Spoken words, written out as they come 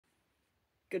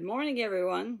Good morning,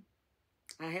 everyone.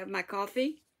 I have my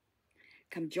coffee.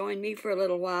 Come join me for a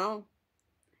little while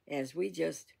as we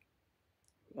just,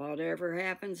 whatever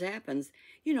happens, happens.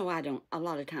 A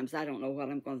lot of times I don't know what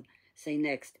I'm going to say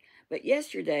next. But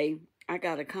yesterday, I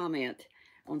got a comment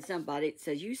on somebody that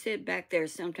says, you said back there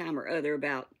sometime or other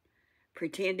about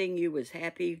pretending you was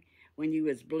happy when you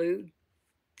was blue.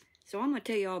 So I'm going to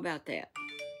tell you all about that.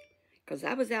 Because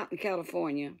I was out in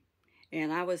California,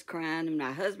 and I was crying, and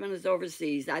my husband was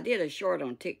overseas. I did a short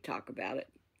on TikTok about it.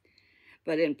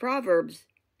 But in Proverbs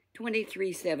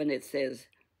 23:7, it says,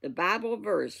 the Bible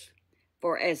verse,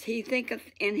 for as he thinketh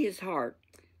in his heart,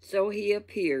 so he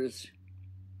appears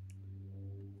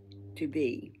to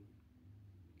be.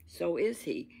 So is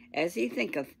he. As he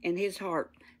thinketh in his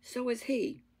heart, so is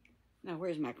he. Now,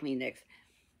 where's my Kleenex?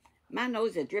 My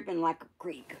nose is dripping like a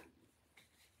creek.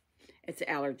 It's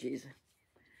allergies.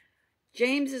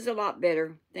 James is a lot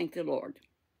better, thank the Lord.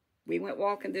 We went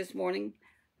walking this morning.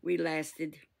 We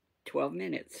lasted 12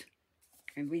 minutes.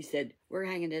 And we said, we're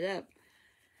hanging it up.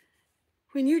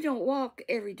 When you don't walk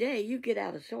every day, you get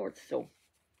out of sorts. So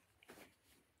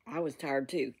I was tired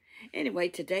too. Anyway,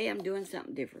 today I'm doing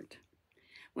something different.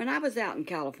 When I was out in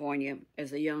California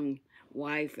as a young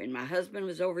wife and my husband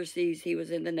was overseas, he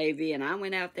was in the Navy, and I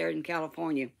went out there in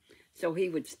California so he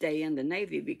would stay in the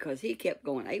Navy because he kept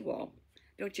going AWOL.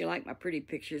 Don't you like my pretty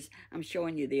pictures? I'm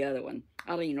showing you the other one.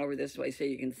 I'll lean over this way so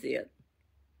you can see it.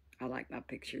 I like my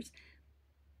pictures.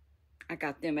 I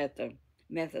got them at the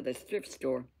Methodist thrift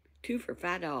store, 2 for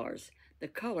 $5. The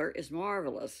color is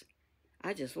marvelous.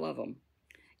 I just love them.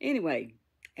 Anyway,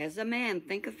 as a man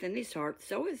thinketh in his heart,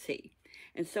 so is he.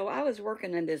 And so I was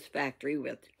working in this factory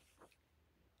with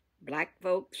black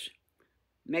folks,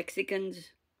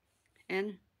 Mexicans,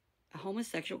 and a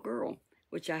homosexual girl,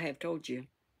 which I have told you.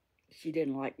 She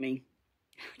didn't like me.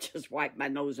 I just wiped my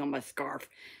nose on my scarf.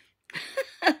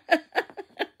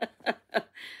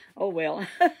 Oh, well.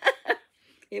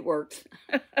 It works.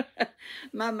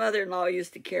 My mother-in-law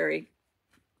used to carry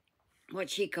what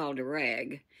she called a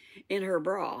rag in her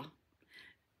bra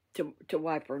to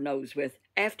wipe her nose with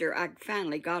after I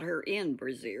finally got her in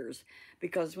brasiers.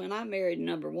 Because when I married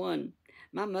number one,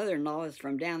 my mother-in-law is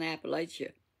from down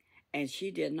Appalachia, and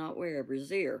she did not wear a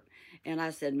brassiere. And I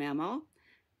said, Mama,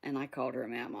 and I called her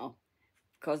Mama,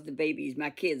 because the babies,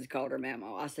 my kids called her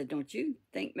Mama. I said, don't you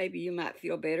think maybe you might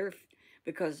feel better?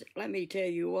 Because let me tell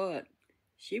you what,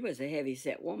 she was a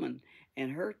heavy-set woman,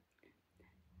 and her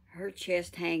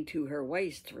chest hang to her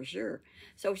waist for sure.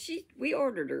 So we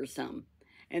ordered her some.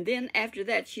 And then after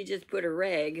that, she just put a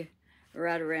rag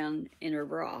right around in her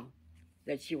bra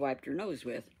that she wiped her nose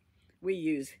with. We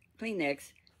used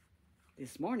Kleenex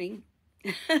this morning.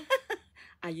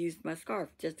 I used my scarf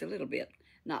just a little bit.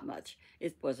 Not much.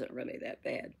 It wasn't really that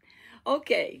bad.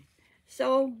 Okay,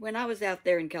 so when I was out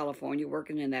there in California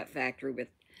working in that factory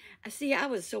I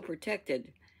was so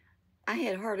protected. I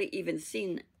had hardly even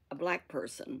seen a black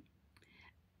person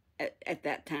at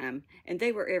that time, and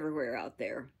they were everywhere out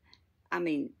there. I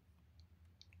mean,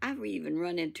 I've even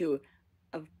run into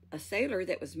a sailor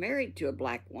that was married to a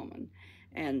black woman,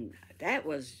 and that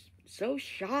was so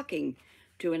shocking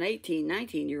to an 18,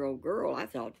 19-year-old girl. I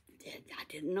thought, I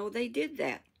didn't know they did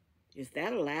that. Is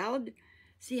that allowed?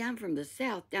 See, I'm from the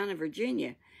South, down in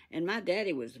Virginia, and my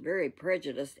daddy was very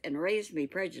prejudiced and raised me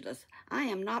prejudiced. I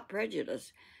am not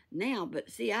prejudiced now,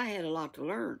 but see, I had a lot to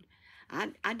learn.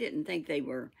 I didn't think they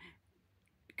were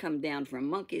come down from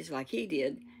monkeys like he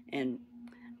did, and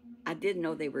I didn't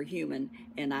know they were human,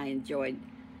 and I enjoyed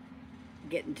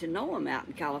getting to know them out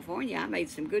in California. I made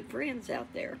some good friends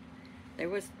out there. There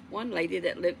was one lady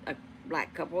that lived, a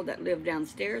black couple that lived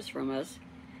downstairs from us,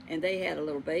 and they had a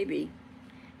little baby,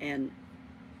 and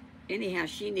anyhow,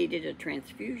 she needed a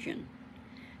transfusion.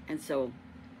 And so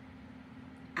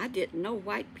I didn't know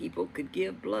white people could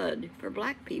give blood for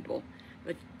black people.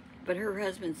 But her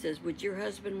husband says, would your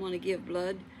husband want to give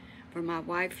blood for my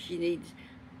wife?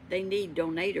 They need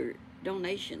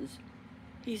donations.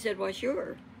 He said, well,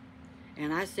 sure.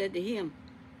 And I said to him,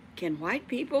 can white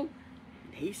people?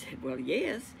 And he said, well,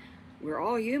 yes, we're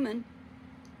all human.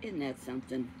 Isn't that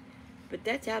something? But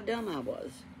that's how dumb I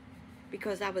was,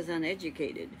 because I was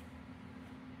uneducated.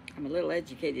 I'm a little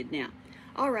educated now.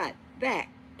 All right, back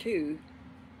to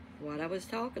what I was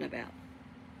talking about.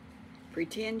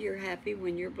 Pretend you're happy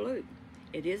when you're blue.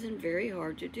 It isn't very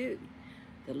hard to do.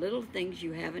 The little things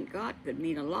you haven't got could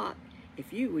mean a lot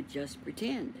if you would just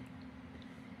pretend.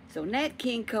 So Nat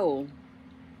King Cole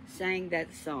sang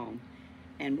that song,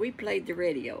 and we played the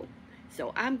radio.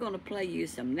 So I'm going to play you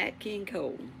some Nat King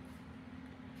Cole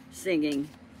singing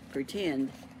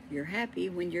Pretend You're Happy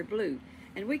When You're Blue.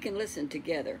 And we can listen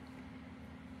together.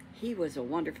 He was a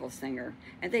wonderful singer,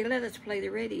 and they let us play the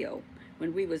radio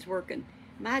when we was working.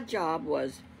 My job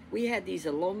was, we had these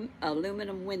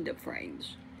aluminum window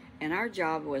frames, and our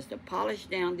job was to polish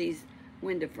down these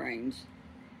window frames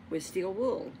with steel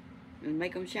wool and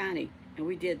make them shiny, and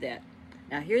we did that.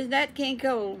 Now here's Nat King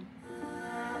Cole.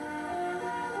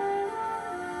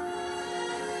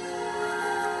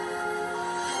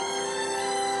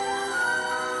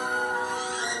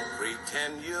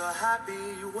 Pretend you're happy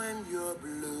when you're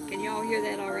blue. Can y'all hear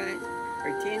that all right?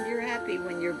 Pretend you're happy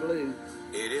when you're blue.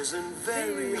 It isn't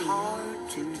very hard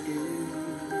to do.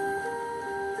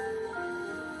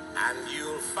 And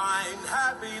you'll find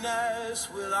happiness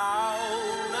without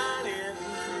an end.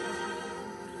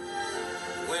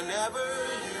 Whenever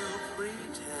you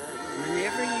pretend.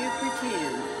 Whenever you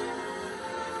pretend.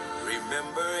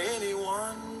 Remember,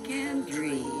 anyone Can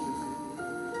dream.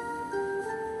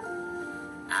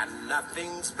 and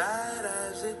nothing's bad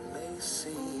as it may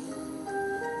seem.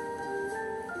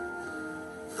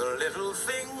 The little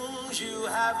things you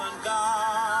haven't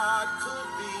got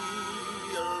could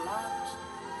be a lot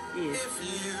if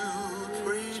you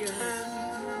pretend.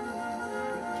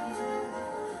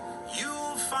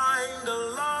 You'll find a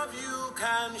love you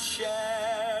can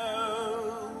share,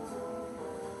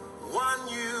 one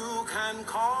you can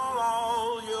call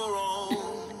all your own.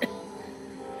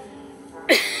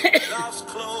 Just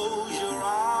close your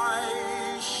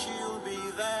eyes, she'll be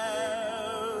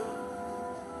there.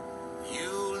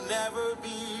 You'll never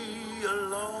be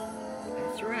alone.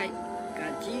 That's right.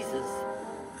 Got Jesus.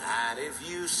 And if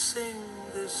you sing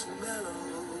this melody,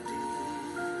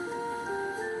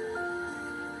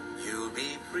 you'll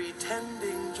be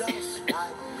pretending just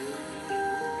like me.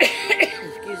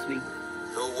 Excuse me.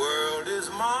 The world is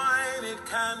mine, it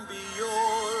can be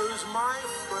yours, my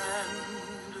friend.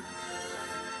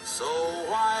 So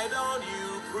why don't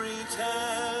you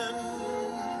pretend?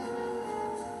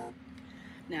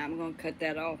 Now I'm going to cut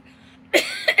that off.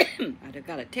 I've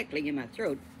got a tickling in my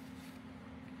throat.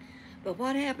 But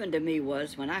what happened to me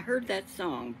was when I heard that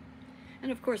song,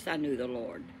 and of course I knew the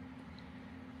Lord,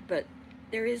 but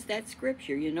there is that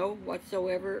scripture, you know,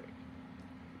 whatsoever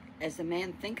as a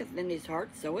man thinketh in his heart,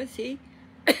 so is he.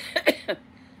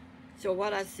 So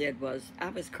what I said was, I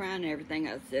was crying and everything.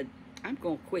 I said, I'm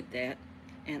going to quit that,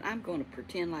 and I'm going to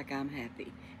pretend like I'm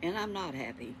happy, and I'm not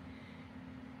happy.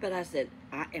 But I said,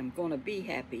 I am going to be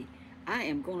happy. I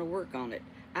am going to work on it.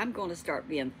 I'm going to start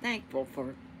being thankful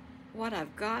for what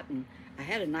I've gotten. I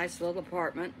had a nice little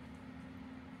apartment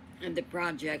and the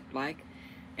project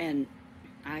and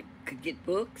I could get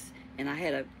books, and I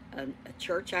had a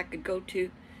church I could go to.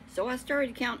 So I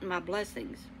started counting my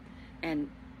blessings,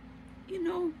 and you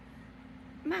know,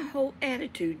 my whole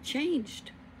attitude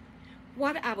changed.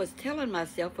 What I was telling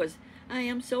myself was, I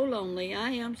am so lonely,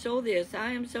 I am so this,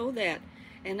 I am so that,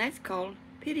 and that's called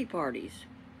pity parties,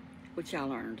 which I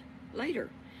learned later.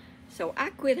 So I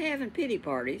quit having pity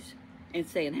parties and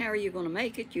saying, how are you going to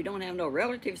make it? You don't have no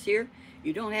relatives here.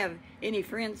 You don't have any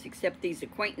friends except these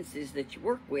acquaintances that you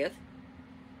work with.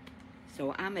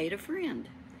 So I made a friend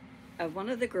of one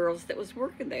of the girls that was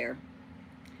working there.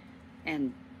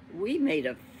 And we made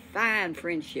a fine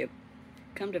friendship.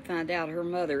 Come to find out, her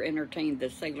mother entertained the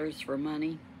sailors for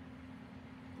money.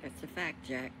 That's a fact,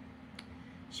 Jack.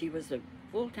 She was a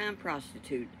full-time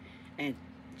prostitute, and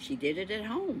she did it at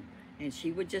home. And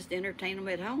she would just entertain them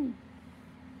at home.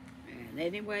 And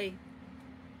anyway,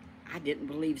 I didn't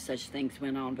believe such things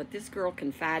went on. But this girl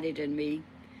confided in me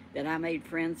that I made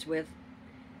friends with.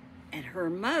 And her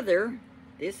mother,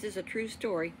 this is a true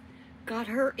story, got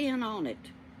her in on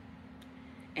it.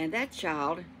 And that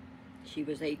child, she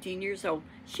was 18 years old,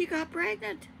 she got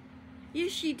pregnant.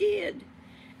 Yes, she did.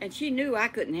 And she knew I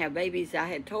couldn't have babies. I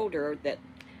had told her that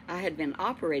I had been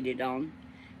operated on,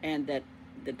 and that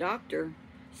the doctor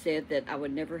said that I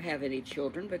would never have any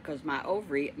children because my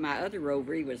other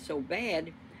ovary was so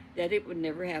bad that it would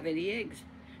never have any eggs.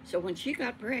 So when she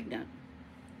got pregnant,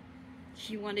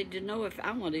 she wanted to know if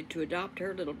I wanted to adopt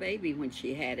her little baby when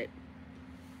she had it.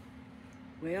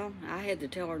 Well, I had to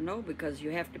tell her no, because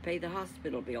you have to pay the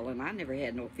hospital bill, and I never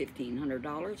had no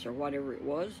 $1,500 or whatever it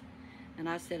was. And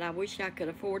I said, I wish I could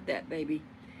afford that baby.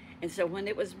 And so when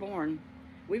it was born,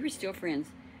 we were still friends,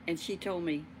 and she told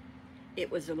me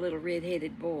it was a little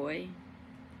red-headed boy.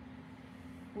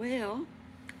 Well,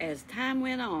 as time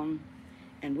went on,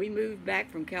 and we moved back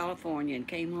from California and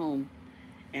came home,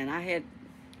 and I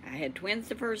had twins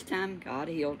the first time. God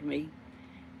healed me.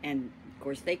 And of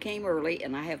course they came early,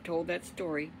 and I have told that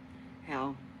story,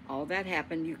 how all that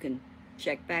happened. You can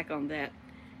check back on that.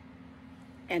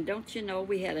 And don't you know,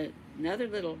 we had another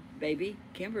little baby,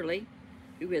 Kimberly,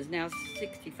 who is now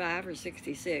 65 or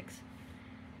 66.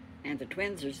 and the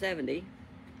twins are 70.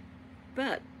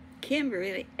 But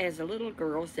Kimberly, as a little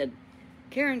girl, said,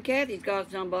 Karen Kathy's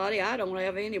got somebody. I don't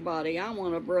have anybody. I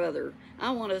want a brother.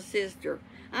 I want a sister.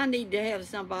 I need to have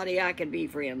somebody I can be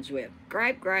friends with.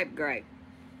 Gripe, gripe, gripe.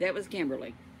 That was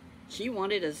Kimberly. She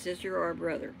wanted a sister or a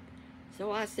brother.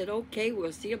 So I said, okay,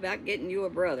 we'll see about getting you a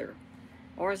brother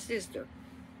or a sister.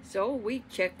 So we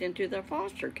checked into the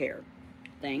foster care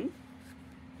thing.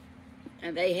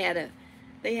 And they had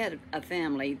a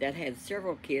family that had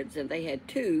several kids, and they had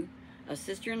two, a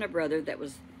sister and a brother that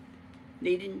was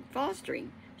needing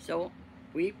fostering. So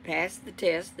we passed the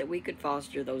test that we could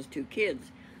foster those two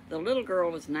kids. The little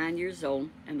girl was 9 years old,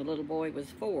 and the little boy was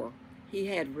 4. He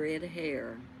had red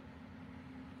hair.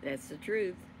 That's the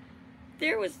truth.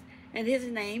 And his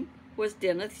name was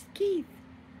Dennis Keith.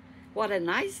 What a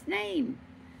nice name.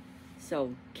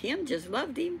 So Kim just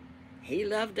loved him. He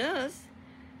loved us.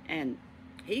 And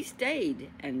he stayed.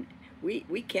 And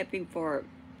we kept him for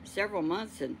several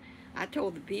months. And I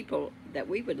told the people that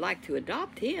we would like to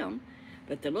adopt him.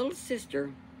 But the little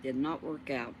sister did not work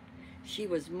out. She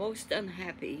was most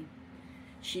unhappy.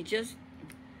 She just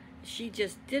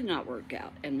did not work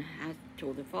out. And I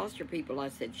told the foster people, I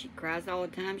said, she cries all the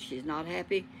time. She's not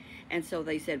happy. And so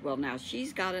they said, well, now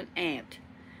she's got an aunt,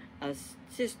 a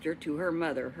sister to her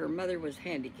mother. Her mother was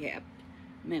handicapped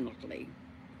mentally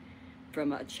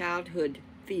from a childhood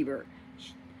fever,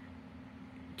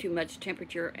 too much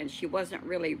temperature, and she wasn't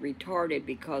really retarded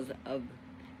because of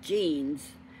genes,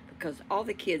 because all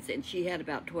the kids, and she had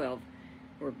about 12,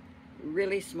 were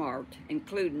really smart,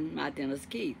 including my Dennis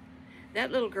Keith.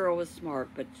 That little girl was smart,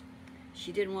 but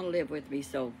she didn't want to live with me,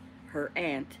 so her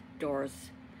aunt, Doris,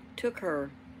 took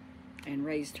her and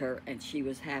raised her, and she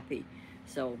was happy.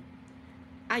 So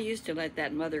I used to let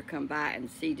that mother come by and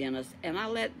see Dennis, and I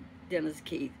let Dennis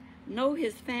Keith know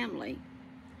his family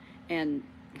and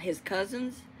his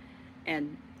cousins.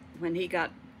 And when he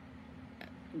got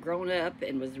grown up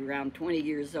and was around 20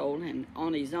 years old and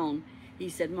on his own, he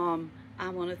said, Mom, I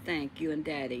want to thank you and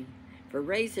Daddy for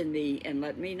raising me and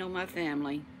letting me know my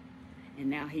family.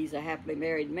 And now he's a happily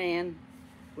married man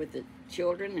with the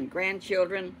children and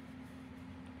grandchildren.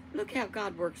 Look how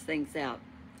God works things out.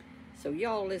 So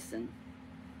y'all listen.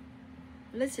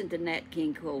 Listen to Nat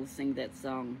King Cole sing that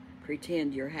song,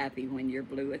 Pretend You're Happy When You're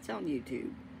Blue. It's on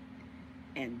YouTube.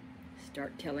 And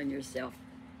start telling yourself,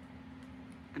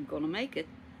 I'm going to make it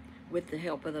with the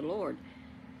help of the Lord.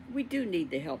 We do need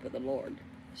the help of the Lord.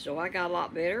 So I got a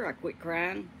lot better. I quit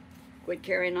crying, quit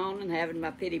carrying on and having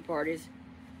my pity parties.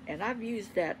 And I've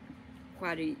used that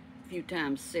quite a few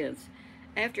times since.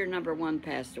 After number 1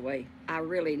 passed away, I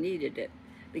really needed it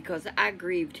because I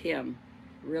grieved him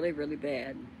really, really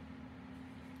bad.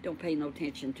 Don't pay no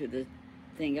attention to the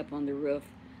thing up on the roof.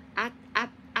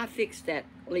 I fixed that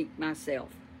leak myself.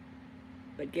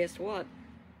 But guess what?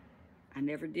 I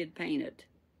never did paint it,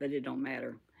 but it don't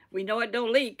matter. We know it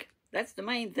don't leak. That's the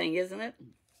main thing, isn't it?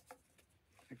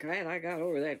 I'm glad I got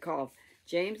over that cough.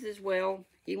 James is well.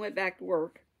 He went back to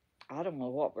work. I don't know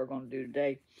what we're going to do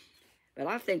today, but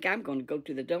I think I'm going to go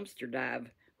to the dumpster dive,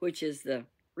 which is the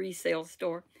resale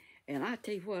store. And I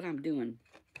tell you what I'm doing.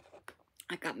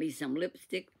 I got me some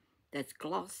lipstick that's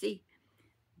glossy.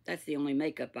 That's the only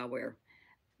makeup I wear.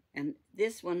 And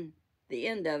this one, the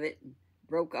end of it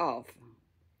broke off.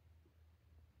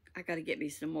 I got to get me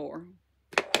some more.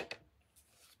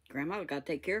 Grandma got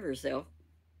to take care of herself.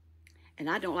 And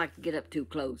I don't like to get up too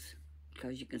close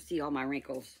because you can see all my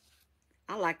wrinkles.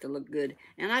 I like to look good.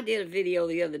 And I did a video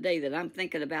the other day that I'm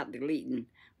thinking about deleting.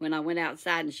 When I went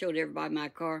outside and showed everybody my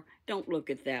car, don't look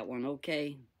at that one,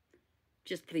 okay?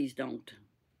 Just please don't.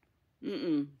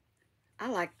 I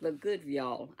like to look good for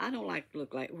y'all. I don't like to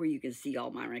look like where you can see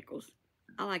all my wrinkles.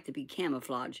 I like to be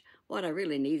camouflaged. What I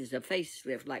really need is a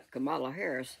facelift like Kamala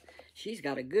Harris. She's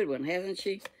got a good one, hasn't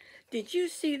she? Did you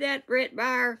see that Brett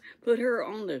Baier put her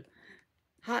on the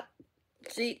hot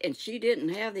seat and she didn't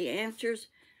have the answers?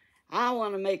 I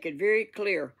want to make it very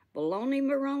clear. Baloney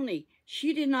Maroney,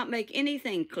 she did not make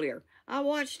anything clear. I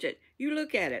watched it. You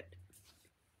look at it.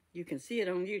 You can see it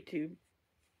on YouTube.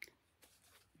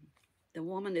 The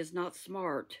woman is not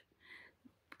smart.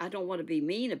 I don't want to be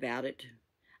mean about it.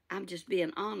 I'm just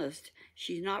being honest.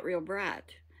 She's not real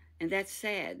bright. And that's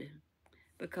sad.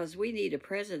 Because we need a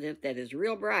president that is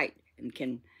real bright and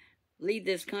can lead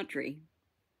this country.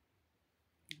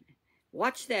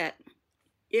 Watch that.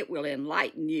 It will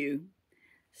enlighten you.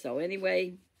 So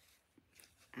anyway,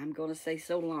 I'm going to say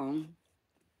so long.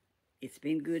 It's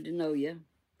been good to know you.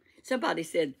 Somebody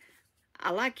said,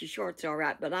 I like your shorts all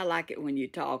right, but I like it when you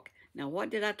talk. Now, what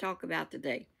did I talk about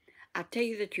today? I'll tell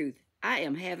you the truth. I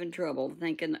am having trouble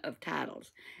thinking of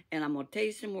titles. And I'm going to tell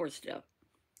you some more stuff.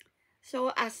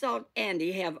 So I saw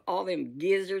Andy have all them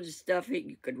gizzard stuff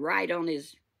you could write on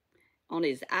his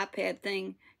iPad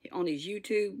thing, on his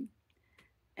YouTube,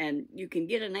 and you can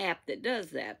get an app that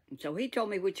does that. So he told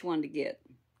me which one to get,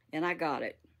 and I got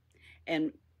it.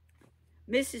 And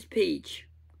Mrs. Peach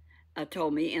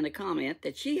told me in a comment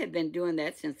that she had been doing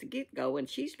that since the get-go, and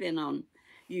she's been on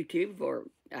YouTube for,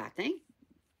 I think,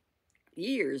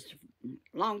 years,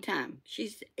 long time.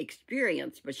 She's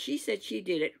experienced, but she said she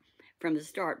did it from the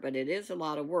start, but it is a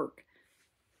lot of work.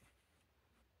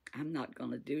 I'm not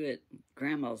going to do it.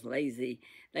 Grandma's lazy.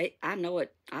 I know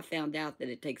it. I found out that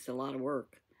it takes a lot of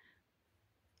work.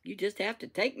 You just have to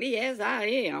take me as I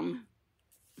am.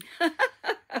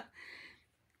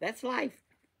 That's life.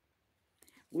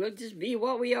 We'll just be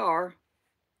what we are.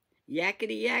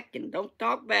 Yakety yak and don't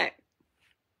talk back.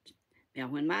 Now,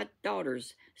 when my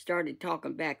daughters started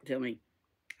talking back to me,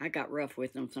 I got rough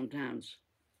with them sometimes.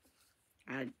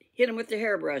 I hit them with the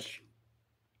hairbrush.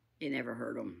 It never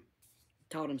hurt them.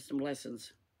 Taught them some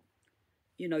lessons.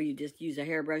 You know, you just use a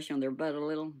hairbrush on their butt a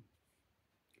little.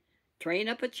 Train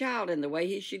up a child in the way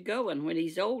he should go, and when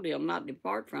he's old, he'll not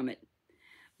depart from it.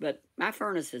 But my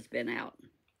furnace has been out.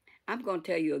 I'm going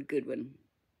to tell you a good one.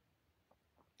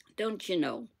 Don't you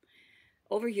know,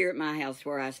 over here at my house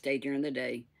where I stay during the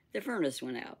day, the furnace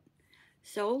went out.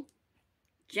 So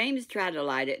James tried to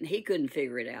light it, and he couldn't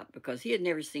figure it out because he had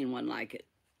never seen one like it.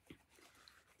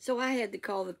 So I had to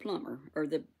call the plumber, or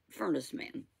the furnace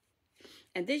man.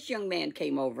 And this young man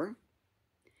came over,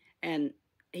 and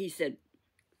he said,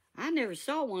 I never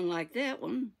saw one like that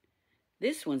one.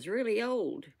 This one's really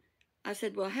old. I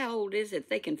said, well, how old is it?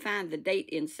 They can find the date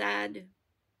inside.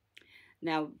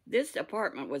 Now, this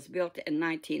apartment was built in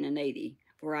 1980,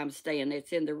 where I'm staying.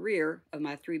 It's in the rear of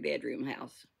my 3-bedroom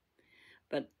house.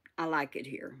 But I like it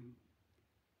here.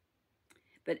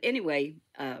 But anyway,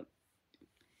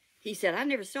 he said, I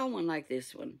never saw one like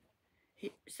this one.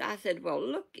 So I said, well,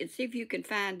 look and see if you can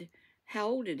find how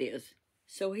old it is.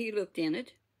 So he looked in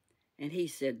it, and he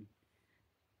said,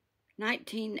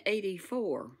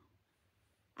 1984.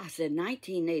 I said,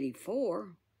 1984?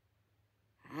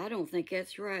 I don't think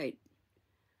that's right.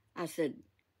 I said,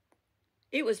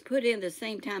 it was put in the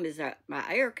same time as my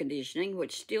air conditioning,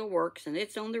 which still works, and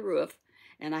it's on the roof,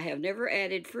 and I have never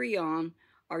added Freon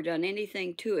or done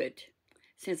anything to it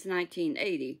since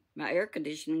 1980. My air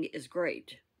conditioning is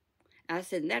great. I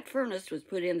said, and that furnace was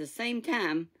put in the same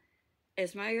time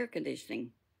as my air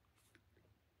conditioning.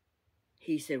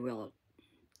 He said, well,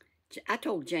 I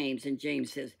told James, and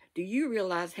James says, do you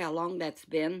realize how long that's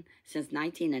been since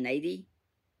 1980?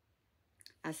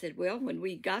 I said, well, when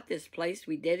we got this place,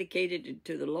 we dedicated it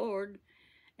to the Lord,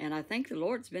 and I think the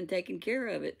Lord's been taking care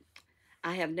of it.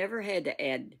 I have never had to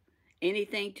add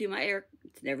anything to my air.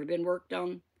 It's never been worked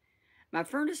on. My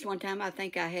furnace one time, I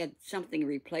think I had something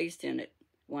replaced in it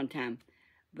one time,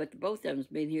 but both of them's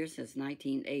been here since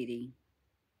 1980.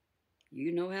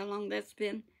 You know how long that's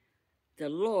been? The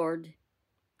Lord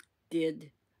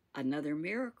did another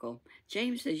miracle.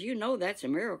 James says, you know that's a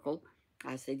miracle.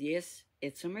 I said, yes,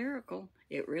 it's a miracle.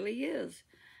 It really is.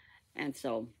 And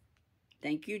so,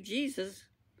 thank you, Jesus.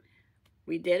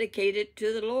 We dedicate it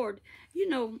to the Lord. You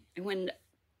know, when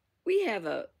we have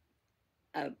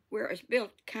where it's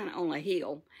built kind of on a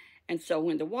hill, and so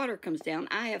when the water comes down,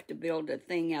 I have to build a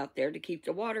thing out there to keep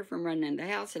the water from running in the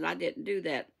house, and I didn't do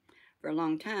that for a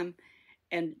long time.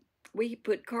 And we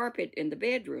put carpet in the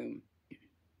bedroom.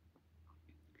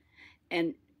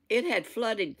 And it had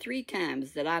flooded 3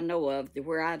 times that I know of,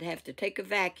 where I'd have to take a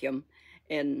vacuum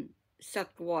and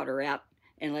suck the water out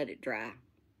and let it dry.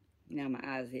 Now my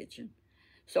eye's itching.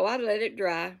 So I'd let it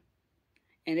dry,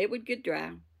 and it would get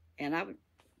dry, and I would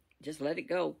just let it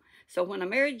go. So when I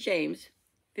married James,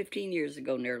 15 years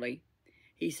ago nearly,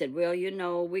 he said, well, you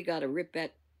know, we got to rip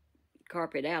that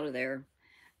carpet out of there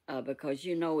because,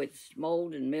 you know, it's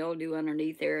mold and mildew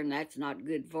underneath there, and that's not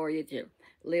good for you to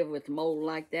live with mold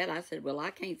like that. I said, well,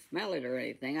 I can't smell it or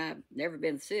anything. I've never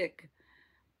been sick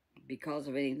because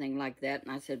of anything like that.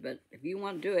 And I said, but if you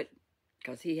want to do it,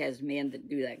 because he has men that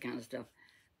do that kind of stuff.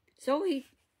 So he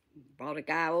brought a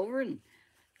guy over, and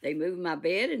they moved my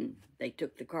bed, and they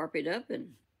took the carpet up,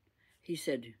 and he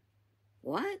said,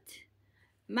 what?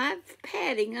 My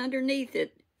padding underneath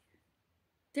it,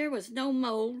 there was no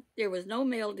mold, there was no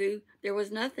mildew, there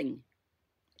was nothing.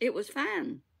 It was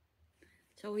fine.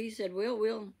 So he said, well,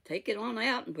 we'll take it on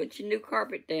out and put your new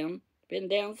carpet down. Been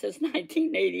down since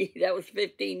 1980. That was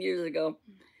 15 years ago.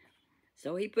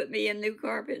 So he put me in new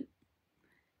carpet.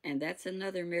 And that's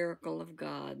another miracle of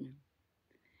God.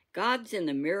 God's in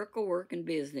the miracle working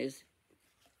business.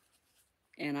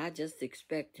 And I just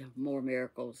expect more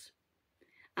miracles.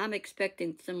 I'm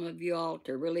expecting some of you all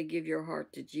to really give your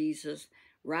heart to Jesus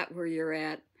right where you're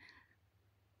at.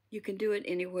 You can do it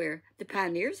anywhere. The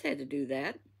pioneers had to do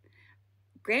that.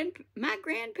 My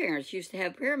grandparents used to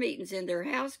have prayer meetings in their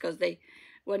house because they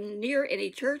wasn't near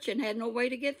any church and had no way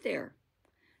to get there.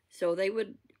 So they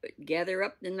would gather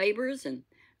up the neighbors and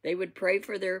they would pray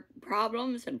for their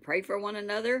problems and pray for one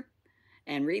another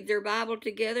and read their Bible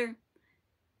together.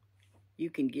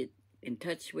 You can get in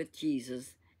touch with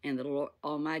Jesus and the Lord,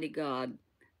 Almighty God,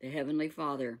 the Heavenly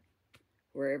Father,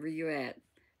 wherever you're at.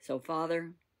 So,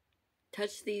 Father,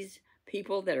 touch these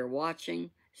people that are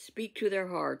watching, speak to their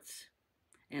hearts,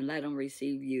 and let them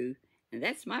receive you. And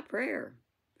that's my prayer.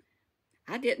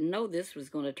 I didn't know this was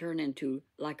going to turn into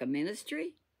like a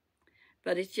ministry,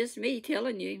 but it's just me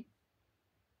telling you,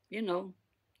 you know,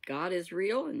 God is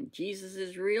real and Jesus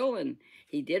is real, and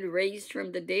he did raise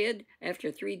from the dead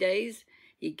after 3 days.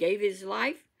 He gave his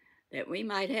life that we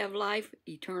might have life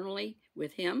eternally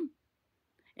with him.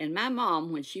 And my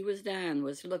mom, when she was dying,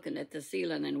 was looking at the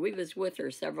ceiling, and we was with her,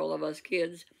 several of us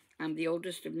kids. I'm the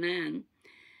oldest of 9.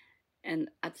 And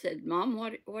I said, Mom,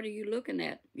 what are you looking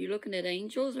at? You looking at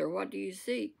angels, or what do you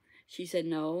see? She said,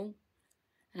 no.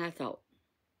 And I thought,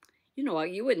 you know,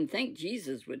 you wouldn't think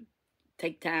Jesus would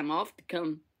take time off to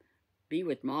come be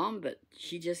with Mom, but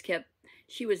she just kept,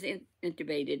 she was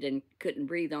intubated and couldn't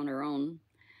breathe on her own,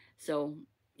 so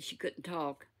she couldn't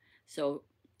talk. So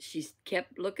she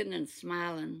kept looking and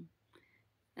smiling.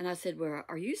 And I said, well,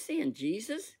 are you seeing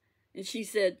Jesus? And she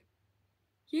said,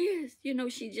 yes. You know,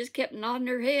 she just kept nodding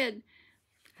her head.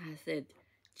 I said,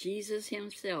 Jesus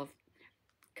himself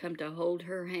come to hold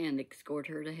her hand, escort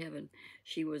her to heaven.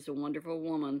 She was a wonderful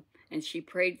woman, and she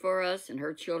prayed for us and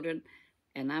her children,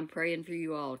 and I'm praying for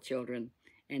you all, children,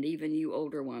 and even you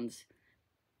older ones.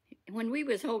 When we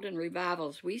was holding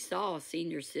revivals, we saw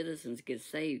senior citizens get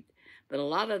saved, but a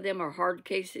lot of them are hard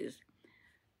cases.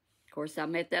 Of course, I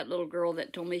met that little girl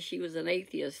that told me she was an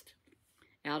atheist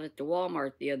out at the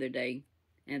Walmart the other day,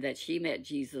 and that she met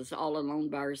Jesus all alone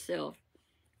by herself.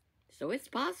 So it's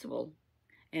possible.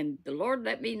 And the Lord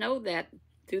let me know that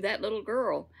through that little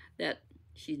girl, that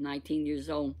she's 19 years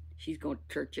old. She's going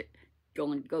to church,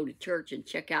 go to church and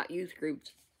check out youth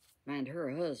groups. Find her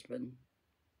a husband.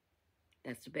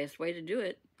 That's the best way to do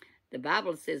it. The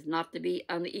Bible says not to be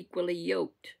unequally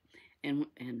yoked. And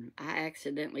I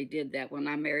accidentally did that when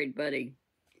I married Buddy.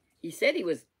 He said he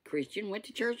was Christian, went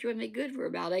to church with me good for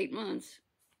about 8 months.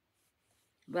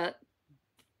 But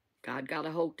God got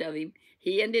a hold of him.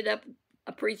 He ended up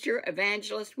a preacher,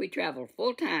 evangelist. We traveled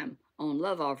full-time on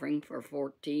Love Offering for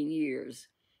 14 years.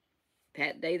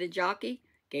 Pat Day, the jockey,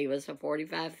 gave us a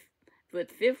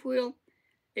 45-foot fifth wheel.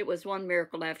 It was one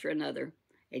miracle after another.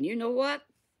 And you know what?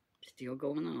 Still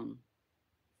going on.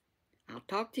 I'll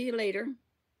talk to you later.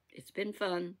 It's been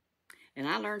fun. And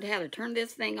I learned how to turn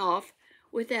this thing off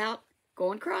without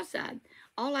going cross-eyed.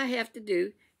 All I have to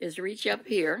do is reach up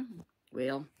here.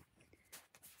 Well,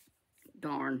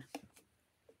 darn.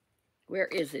 Where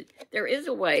is it? There is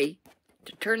a way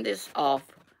to turn this off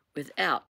without